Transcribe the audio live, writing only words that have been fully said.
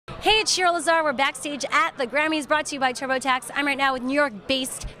Hey, it's Cheryl Lazar. We're backstage at the Grammys, brought to you by TurboTax. I'm right now with New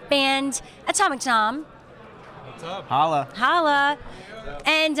York-based band Atomic Tom. What's up? Holla. Holla.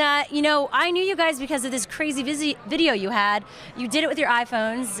 And, you know, I knew you guys because of this crazy video you had. You did it with your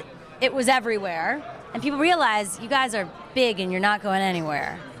iPhones. It was everywhere. And people realize you guys are big and you're not going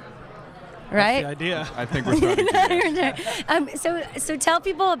anywhere. Right? That's the idea. I think we're starting to So tell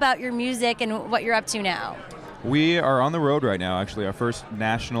people about your music and what you're up to now. We are on the road right now, actually. Our first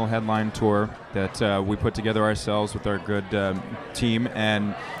national headline tour that we put together ourselves with our good team.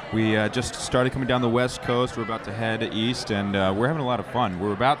 And we just started coming down the West Coast. We're about to head east, and we're having a lot of fun.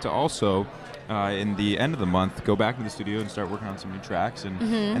 We're about to also, in the end of the month, go back to the studio and start working on some new tracks. And,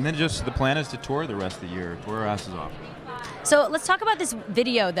 and then just the plan is to tour the rest of the year, tour our asses off. So let's talk about this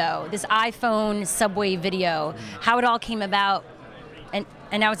video, though, this iPhone subway video, how it all came about, and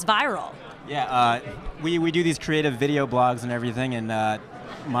now it's viral. Yeah, we do these creative video blogs and everything, and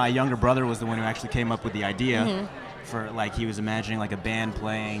my younger brother was the one who actually came up with the idea for, like, he was imagining like a band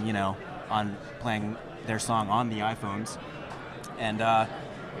playing, you know, playing their song on the iPhones, and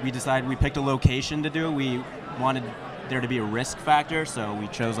we picked a location to do it. We wanted there to be a risk factor, so we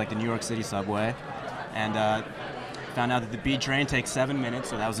chose like the New York City subway, and found out that the B train takes 7 minutes,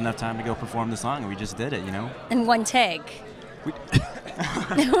 so that was enough time to go perform the song, and we just did it, you know. In one take.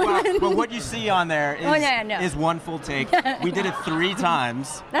 Well, what you see on there is one full take. We did it 3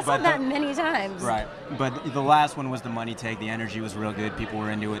 times. That's not that many times. Right. But the last one was the money take. The energy was real good. People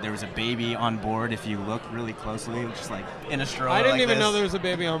were into it. There was a baby on board, if you look really closely, just like in a stroller. I didn't like even this. know there was a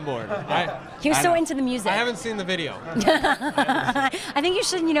baby on board. He was so into the music. I haven't seen the video. I think you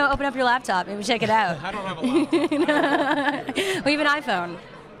should, you know, open up your laptop and check it out. I don't have a laptop. We have an iPhone.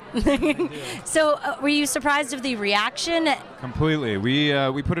 So, were you surprised of the reaction? Completely.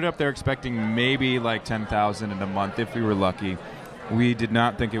 We put it up there expecting maybe like 10,000 in a month if we were lucky. We did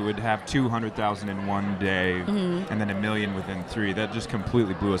not think it would have 200,000 in one day and then 1 million within 3. That just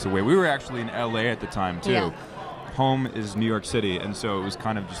completely blew us away. We were actually in LA at the time too. Yeah. Home is New York City, and so it was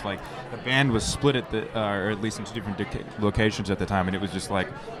kind of just like the band was split at the, or at least in 2 different locations at the time, and it was just like,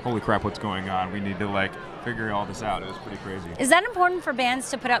 holy crap, what's going on? We need to like figure all this out. It was pretty crazy. Is that important for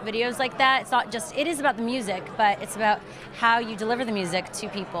bands to put out videos like that? It's not just, it is about the music, but it's about how you deliver the music to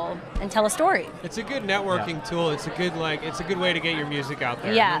people and tell a story. It's a good networking tool. It's a good way to get your music out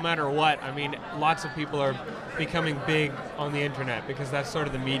there. Yeah. No matter what. I mean, lots of people are becoming big on the internet because that's sort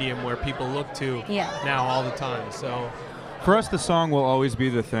of the medium where people look to now all the time. So for us, the song will always be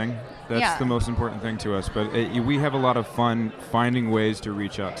the thing. That's the most important thing to us. But we have a lot of fun finding ways to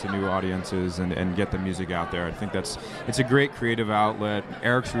reach out to new audiences and get the music out there. I think it's a great creative outlet.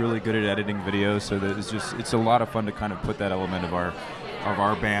 Eric's really good at editing videos, so that it's a lot of fun to kind of put that element of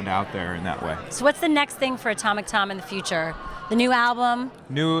our band out there in that way. So what's the next thing for Atomic Tom in the future? The new album?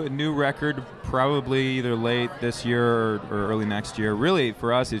 New record, probably either late this year or early next year. Really,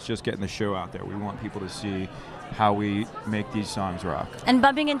 for us, it's just getting the show out there. We want people to see how we make these songs rock. And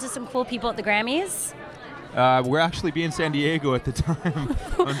bumping into some cool people at the Grammys? We're actually be in San Diego at the time,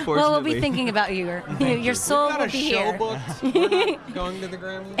 unfortunately. Well, we'll be thinking about you. Your soul will be here. We're not going to the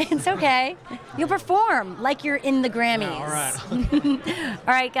Grammys. It's okay. You'll perform like you're in the Grammys. Yeah, all right.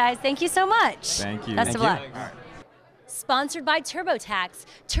 All right, guys. Thank you so much. Thank you. Best of luck. All right. Sponsored by TurboTax.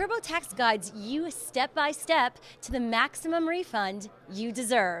 TurboTax guides you step by step to the maximum refund you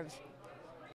deserve.